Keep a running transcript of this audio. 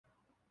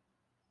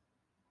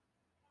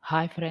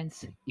Hi friends,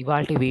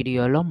 ఇవాల్టి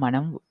వీడియోలో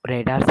మనం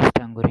రేడార్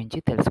సిస్టమ్ గురించి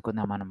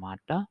తెలుసుకుందాం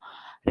అన్నమాట.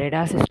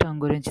 రేడార్ సిస్టమ్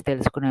గురించి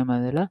తెలుసుకునే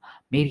మొదలు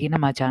మీరు గిన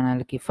మా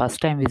ఛానల్‌కి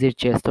ఫస్ట్ టైం విజిట్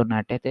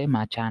చేస్తున్నట్టయితే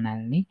మా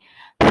ఛానల్‌ని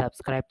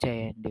సబ్స్క్రైబ్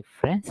చేయండి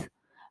ఫ్రెండ్స్.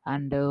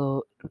 అండ్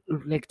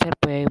లెక్చర్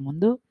పోయే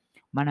ముందు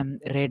మనం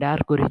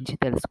రేడార్ గురించి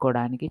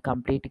తెలుసుకోవడానికి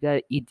కంప్లీట్‌గా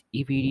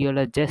ఈ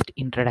వీడియోలో జస్ట్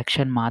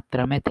ఇంట్రడక్షన్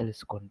మాత్రమే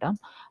తెలుసుకుంటాం.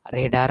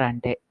 రేడార్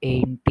అంటే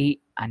ఏంటి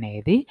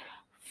అనేది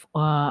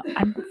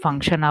and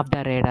function of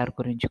the radar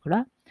గురించి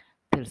కూడా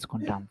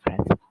తెలుసుకుంటాం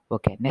ఫ్రెండ్స్.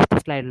 ఓకే, నెక్స్ట్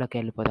స్లైడ్లోకి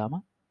వెళ్ళిపోదామా?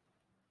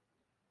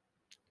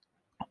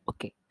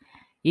 ఓకే,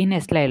 ఈ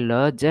నెక్స్ట్ స్లైడ్లో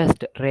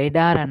జస్ట్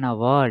రేడార్ అన్న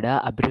వర్డ్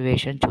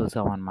అబ్రివేషన్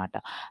చూసాం అనమాట.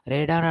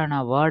 రేడార్ అన్న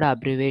వర్డ్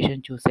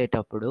అబ్రివేషన్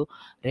చూసేటప్పుడు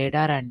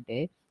రేడార్ అంటే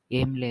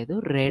ఏం లేదు,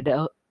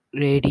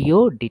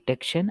 radio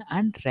detection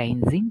and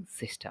ranging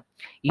system.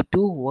 ఈ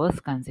టూ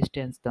వర్డ్స్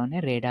కన్సిస్టెన్స్తోనే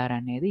రేడార్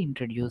అనేది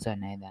ఇంట్రడ్యూస్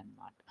అనేది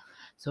అనమాట.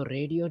 So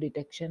radio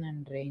detection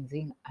and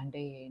ranging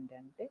అంటే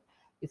ఏంటంటే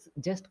it's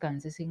just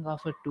consisting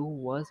of two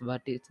words,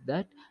 but it's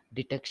that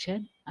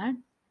detection and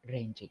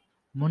ranging.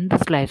 ముందు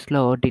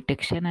స్లైడ్స్లో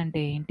డిటెక్షన్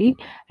అంటే ఏంటి,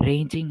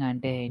 రేంజింగ్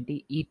అంటే ఏంటి,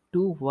 ఈ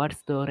టూ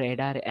వర్డ్స్తో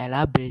రేడార్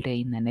ఎలా బిల్డ్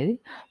అయింది అనేది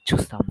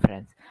చూస్తాం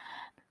ఫ్రెండ్స్.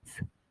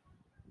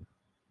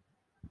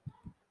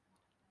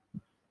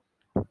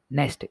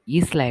 నెక్స్ట్ ఈ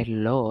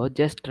స్లైడ్లో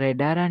జస్ట్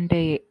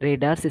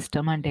రేడార్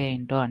సిస్టమ్ అంటే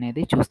ఏంటో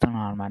అనేది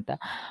చూస్తున్నాం అనమాట.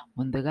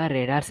 ముందుగా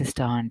రేడార్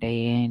సిస్టమ్ అంటే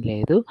ఏం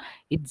లేదు,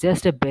 it's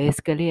just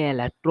basically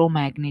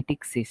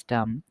electromagnetic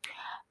system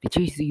which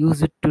is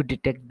used to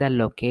detect the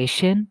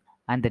location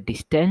and the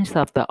distance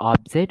of the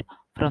object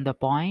from the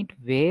point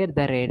where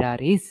the radar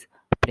is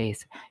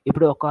placed.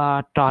 ఇప్పుడు ఒక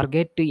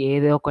టార్గెట్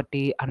ఏదో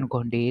ఒకటి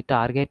అనుకోండి,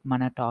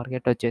 మన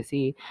టార్గెట్ వచ్చేసి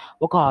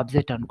ఒక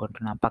ఆబ్జెక్ట్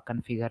అనుకుంటున్నాం. పక్కన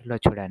ఫిగర్లో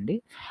చూడండి,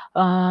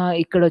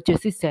 ఇక్కడ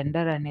వచ్చేసి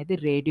సెండర్ అనేది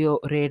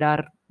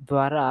రేడార్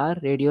ద్వారా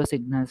రేడియో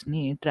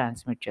సిగ్నల్స్ని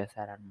ట్రాన్స్మిట్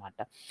చేశారనమాట.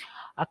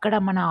 అక్కడ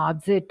మన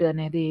ఆబ్జెక్ట్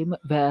అనేది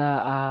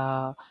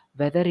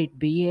whether it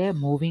be A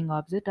moving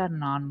object or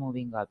non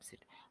moving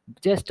object,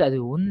 just అది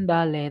ఉందా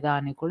లేదా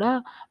అని కూడా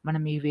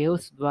మనం ఈ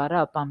వేవ్స్ ద్వారా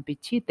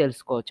పంపించి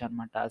తెలుసుకోవచ్చు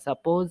అనమాట.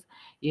 సపోజ్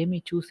ఏమి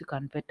చూసి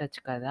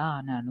కనిపెట్టచ్చు కదా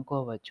అని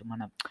అనుకోవచ్చు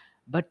మనం,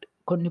 బట్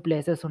కొన్ని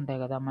ప్లేసెస్ ఉంటాయి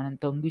కదా మనం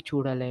తొంగి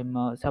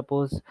చూడలేము.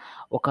 సపోజ్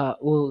ఒక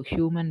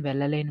హ్యూమన్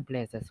వెళ్ళలేని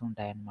ప్లేసెస్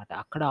ఉంటాయన్నమాట.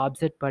 అక్కడ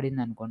ఆబ్జెక్ట్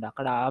పడింది అనుకోండి,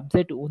 అక్కడ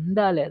ఆబ్జెక్ట్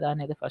ఉందా లేదా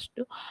అనేది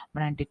ఫస్ట్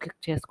మనం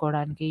డిటెక్ట్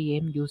చేసుకోవడానికి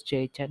ఏం యూజ్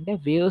చేయొచ్చు అంటే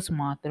వేవ్స్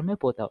మాత్రమే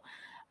పోతావు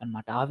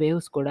అనమాట. ఆ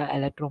వేవ్స్ కూడా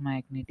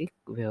ఎలక్ట్రోమాగ్నెటిక్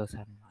వేవ్స్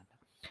అనమాట.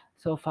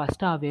 సో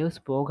ఫస్ట్ ఆ వేవ్స్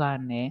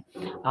పోగానే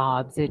ఆ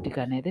ఆబ్జెక్ట్కి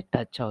అనేది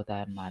టచ్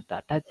అవుతాయి అన్నమాట.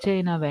 టచ్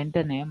అయిన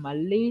వెంటనే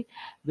మళ్ళీ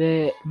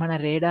మన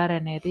రేడార్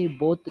అనేది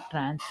బోత్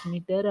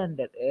ట్రాన్స్మిటర్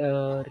అండ్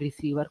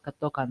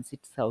రిసీవర్తో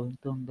కన్సిస్ట్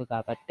అవుతుంది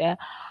కాబట్టి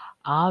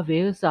ఆ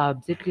వేవ్స్ ఆ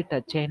ఆబ్జెక్ట్కి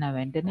టచ్ అయిన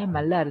వెంటనే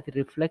మళ్ళీ అది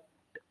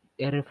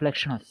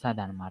రిఫ్లెక్షన్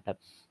వస్తుంది అనమాట.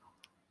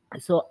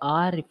 సో ఆ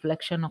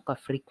రిఫ్లెక్షన్ ఒక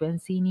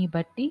ఫ్రీక్వెన్సీని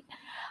బట్టి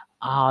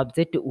ఆ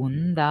ఆబ్జెక్ట్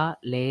ఉందా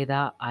లేదా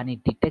అని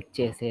డిటెక్ట్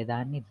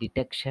చేసేదాన్ని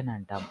డిటెక్షన్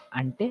అంటాం.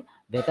 అంటే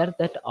weather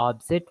that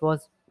object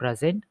was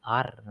present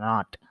are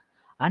not,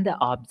 and the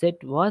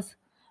object was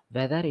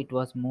whether it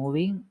was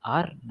moving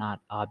are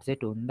not.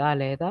 Object ఉందా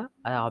లేదా,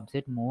 ఆ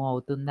ఆబ్జెక్ట్ మూవ్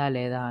అవుతుందా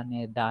లేదా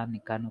అనే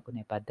దాన్ని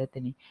కనుక్కునే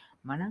పద్ధతిని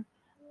మనం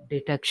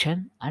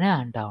డిటెక్షన్ అని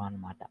అంటాం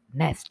అనమాట.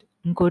 నెక్స్ట్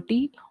ఇంకోటి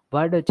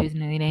వర్డ్ వచ్చేసి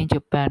నేనేం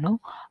చెప్పాను,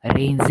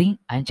 రేంజింగ్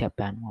అని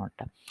చెప్పాను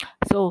అనమాట.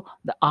 సో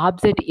ద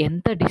ఆబ్జెక్ట్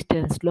ఎంత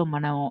డిస్టెన్స్లో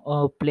మనం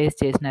ప్లేస్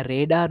చేసిన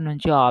రేడార్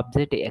నుంచి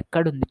ఆబ్జెక్ట్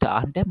ఎక్కడుంది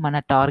అంటే మన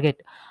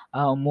టార్గెట్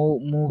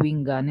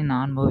మూవింగ్ కానీ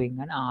నాన్ మూవింగ్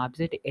కానీ ఆ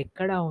ఆబ్జెక్ట్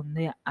ఎక్కడ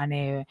ఉంది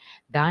అనే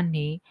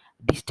దాన్ని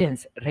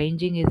distance,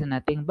 ranging is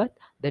nothing but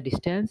the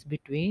distance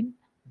between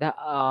the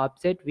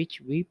object which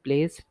we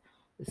place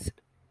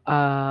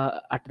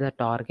at the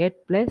target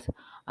place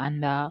and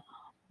the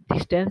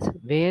distance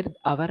where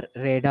our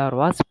radar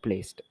was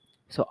placed.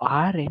 So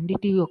ఆ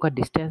రెండిటి యొక్క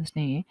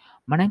డిస్టెన్స్ని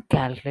మనం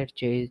క్యాల్కులేట్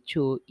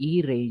చేయొచ్చు ఈ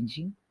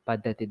రేంజింగ్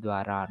పద్ధతి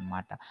ద్వారా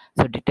అనమాట.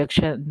 సో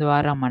డిటెక్షన్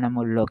ద్వారా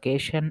మనము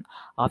location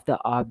of the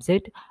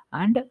object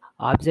and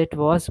object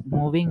was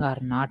moving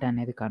are not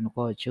అనేది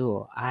కనుక్కోవచ్చు.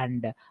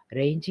 అండ్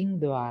రేంజింగ్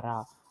ద్వారా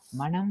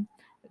మనం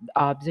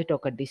ఆబ్జెక్ట్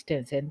ఒక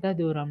డిస్టెన్స్ ఎంత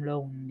దూరంలో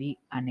ఉంది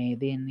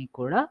అనేది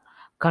కూడా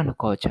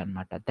కనుక్కోవచ్చు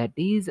అనమాట. That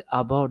is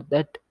about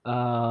that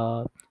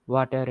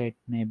water it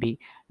may be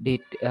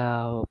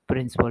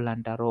principal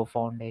అంటారు,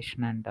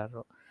 ఫౌండేషన్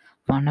అంటారు,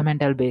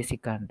 ఫండమెంటల్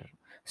బేసిక్ అంటారు.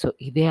 సో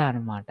ఇదే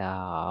అనమాట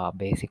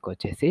బేసిక్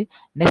వచ్చేసి.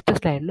 నెక్స్ట్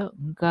స్లైడ్లో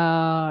ఇంకా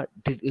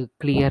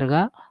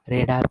క్లియర్గా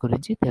రేడార్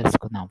గురించి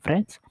తెలుసుకుందాం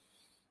ఫ్రెండ్స్.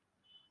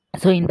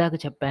 సో ఇందాక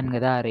చెప్పాను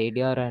కదా,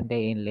 రేడియర్ అంటే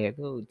ఏం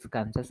లేదు, it's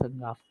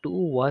consisting of two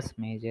words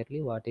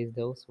majorly. What is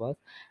those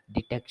words?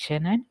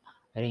 Detection and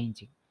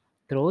ranging.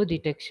 Through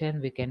detection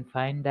we can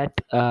find that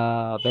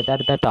whether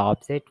that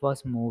object was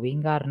moving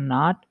or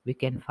not we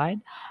can find,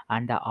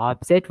 and the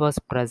object was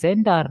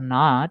present or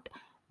not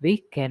we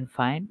can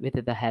find with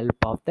the help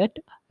of that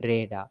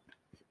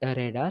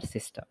radar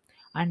system.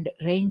 And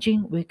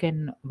ranging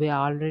we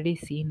already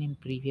seen in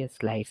previous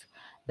slides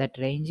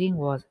that ranging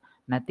was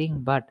nothing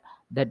but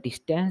the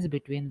distance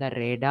between the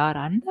radar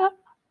and the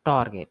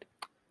target.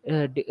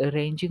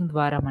 Ranging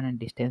ద్వారా మనం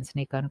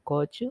డిస్టెన్స్‌ని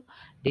కనుక్కోవచ్చు.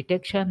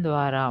 Detection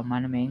ద్వారా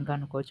మనం ఏం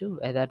కనుక్కోవచ్చు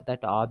weather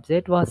that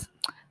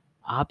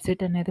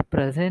object అనేది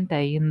present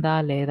అయ్యిందా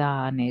లేదా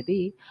అనేది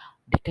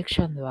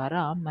డిటెక్షన్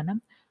ద్వారా మనం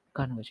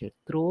కనుగొనవచ్చు.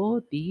 త్రూ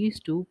దీస్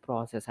 2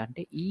 ప్రాసెస్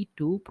అంటే ఈ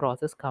 2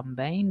 ప్రాసెస్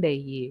కంబైన్డ్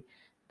అయ్యి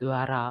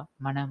ద్వారా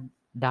మనం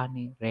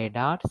దాన్ని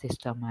రాడార్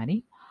సిస్టమ్ అని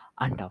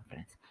అంటాం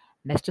ఫ్రెండ్స్.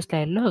 నెక్స్ట్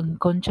స్లైడ్‌లో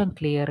ఇంకొంచెం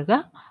క్లియర్‌గా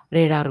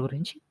రాడార్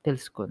గురించి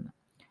తెలుసుకుందాం.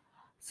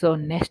 సో,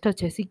 నెక్స్ట్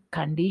వచ్చేసి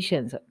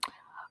కండీషన్స్.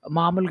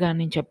 మామూలుగా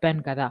నేను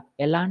చెప్పాను కదా!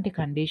 ఎలాంటి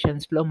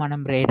కండిషన్స్‌లో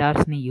మనం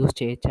రాడార్స్‌ని యూజ్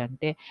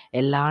చేయొచ్చంటే,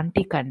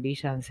 ఎలాంటి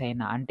కండిషన్స్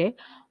అయినా అంటే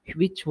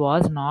which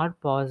was not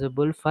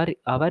possible for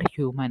our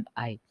human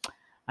I.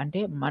 అంటే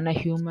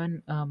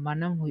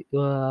మనం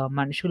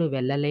మనుషులు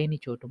వెళ్ళలేని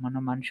చోటు,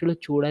 మనుషులు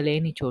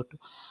చూడలేని చోటు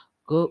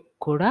కు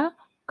కూడా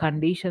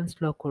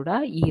కండిషన్స్‌లో కూడా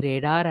ఈ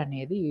రాడార్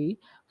అనేది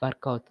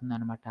వర్క్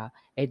అవుతుందనమాట.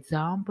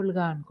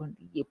 ఎగ్జాంపుల్‌గా అనుకోండి,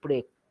 ఇప్పుడు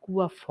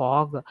ఎక్కువ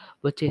ఫాగ్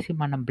వచ్చేసి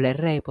మనం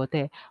బ్లర్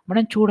అయిపోతే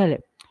మనం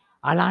చూడలేం.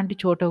 అలాంటి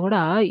చోట గూడా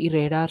ఈ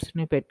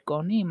రాడార్స్‌ని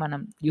పెట్టుకొని మనం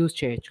యూజ్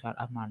చేయొచ్చు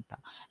అన్నమాట.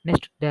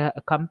 నెక్స్ట్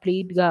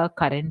కంప్లీట్‌గా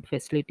కరెంట్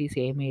ఫెసిలిటీస్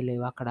ఏమీ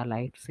లేవు. అక్కడ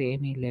లైట్స్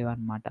ఏమీ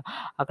లేవన్నమాట.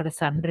 అక్కడ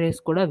సన్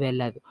రేస్ కూడా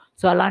వెళ్ళదు.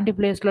 సో, అలాంటి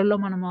ప్లేస్‌లలో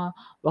మనము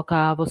ఒక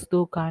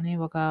వస్తువు కానీ,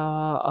 ఒక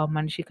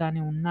మనిషి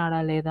కానీ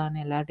ఉన్నాడా లేదా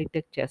అని ఎలా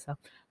డిటెక్ట్ చేస్తాం?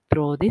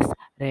 Through this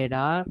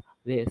radar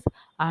waves.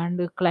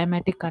 And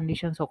climatic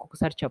conditions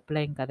ఒక్కొక్కసారి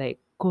చెప్పలేం కదా!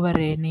 ఎక్కువ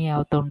రెయినీ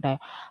అవుతుంటాయి.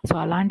 సో,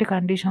 అలాంటి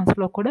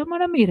కండిషన్స్‌లో కూడా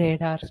మనం ఈ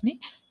రాడార్స్‌ని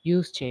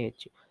యూజ్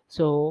చేయొచ్చు.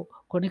 సో,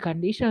 కొన్ని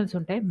కండిషన్స్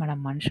ఉంటాయి. మనం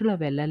మనుషులు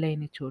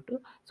వెళ్ళలేని చోటు.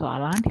 సో,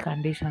 అలాంటి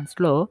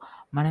కండిషన్స్‌లో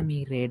మనం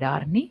ఈ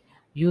రాడార్‌ని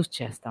యూజ్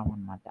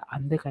చేస్తామనమాట.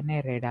 అందుకనే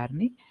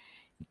రాడార్‌ని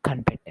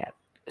కనిపెట్టారు.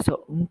 సో,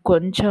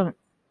 ఇంకొంచెం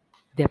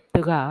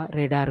డెప్త్‌గా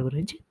రాడార్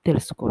గురించి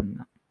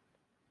తెలుసుకుందాం.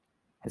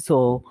 సో,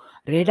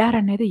 రాడార్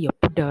అనేది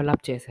ఎప్పుడు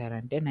డెవలప్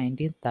చేశారంటే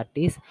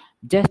 1930స్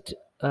జస్ట్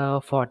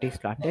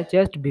 40స్‌లో అంటే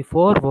just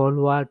before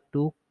world war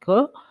 2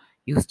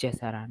 use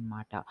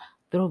చేశారనమాట.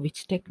 Through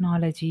which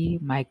technology?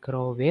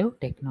 Microwave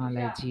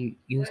technology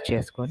use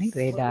చేసుకొని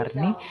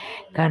రాడార్‌ని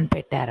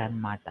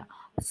కనిపెట్టారనమాట.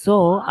 సో,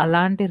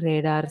 అలాంటి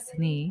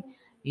రాడార్స్‌ని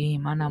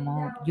మనము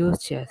use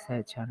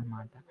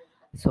చేసేయొచ్చనమాట.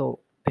 So,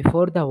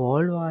 before the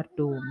world war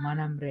 2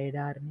 మనం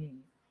రాడార్‌ని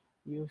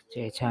యూజ్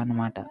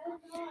చేయొచ్చనమాట.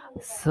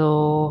 సో,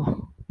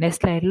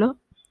 నెక్స్ట్ స్లైడ్‌లో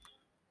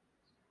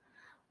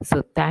so,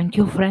 thank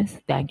you friends.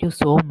 Thank you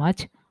so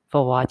much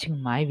for watching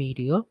my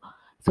video.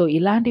 So,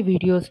 ఇలాంటి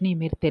వీడియోస్‌ని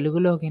మీరు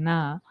తెలుగులో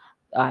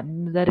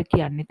అందరికీ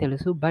అన్నీ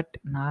తెలుసు. బట్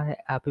నా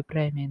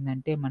అభిప్రాయం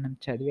ఏందంటే, మనం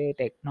చదివే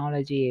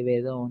టెక్నాలజీ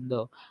ఏవేదో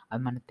ఉందో,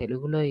 అది మన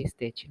తెలుగులో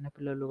ఇస్తే చిన్న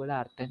పిల్లలు గూడా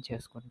అర్థం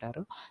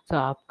చేసుకుంటారు. సో,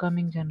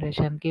 అప్‌కమింగ్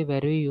జనరేషన్‌కి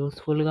వెరీ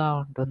యూజ్‌ఫుల్‌గా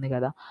ఉంటుంది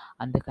గదా!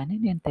 అందుకని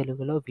నేను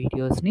తెలుగులో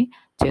వీడియోస్‌ని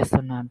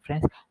చేస్తున్నాను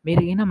ఫ్రెండ్స్.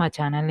 మీరు మా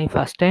ఛానల్‌ని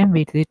ఫస్ట్ టైం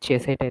విజిట్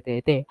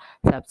చేసేటట్టయితే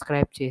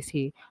సబ్స్క్రైబ్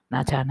చేసి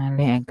నా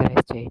ఛానల్‌ని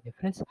ఎంకరేజ్ చేయండి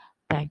friends.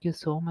 Thank you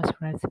so much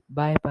friends.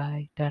 Bye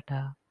bye.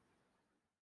 Tata.